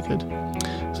just really good.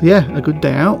 So yeah, a good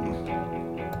day out,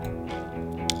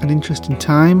 an interesting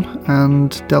time,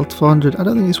 and Delta 400. I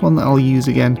don't think it's one that I'll use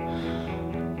again.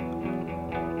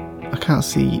 I can't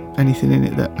see anything in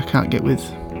it that I can't get with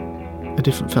a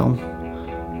different film.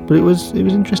 But it was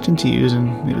interesting to use,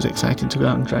 and it was exciting to go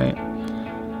out and try it.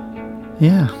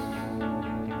 Yeah.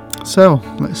 So,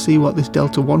 let's see what this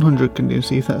Delta 100 can do,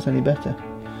 see if that's any better.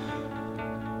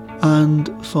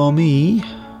 And for me,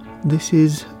 this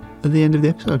is the end of the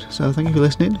episode. So thank you for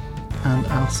listening, and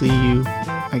I'll see you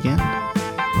again.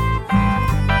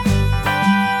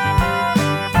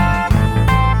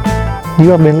 You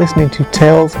have been listening to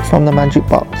Tales from the Magic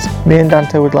Box. Me and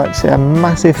Dante would like to say a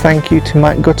massive thank you to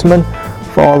Mike Gutterman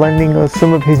for lending us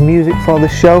some of his music for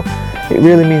this show. It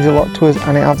really means a lot to us,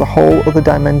 and it adds a whole other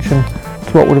dimension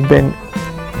to what would have been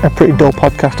a pretty dull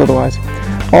podcast otherwise.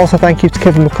 Also, thank you to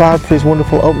Kevin MacLeod for his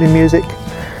wonderful opening music,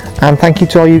 and thank you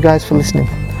to all you guys for listening.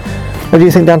 What do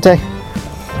you think, Dante?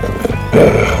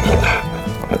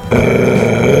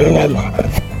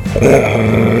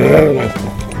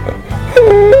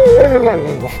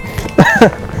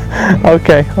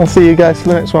 Okay, I'll see you guys for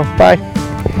the next one. Bye.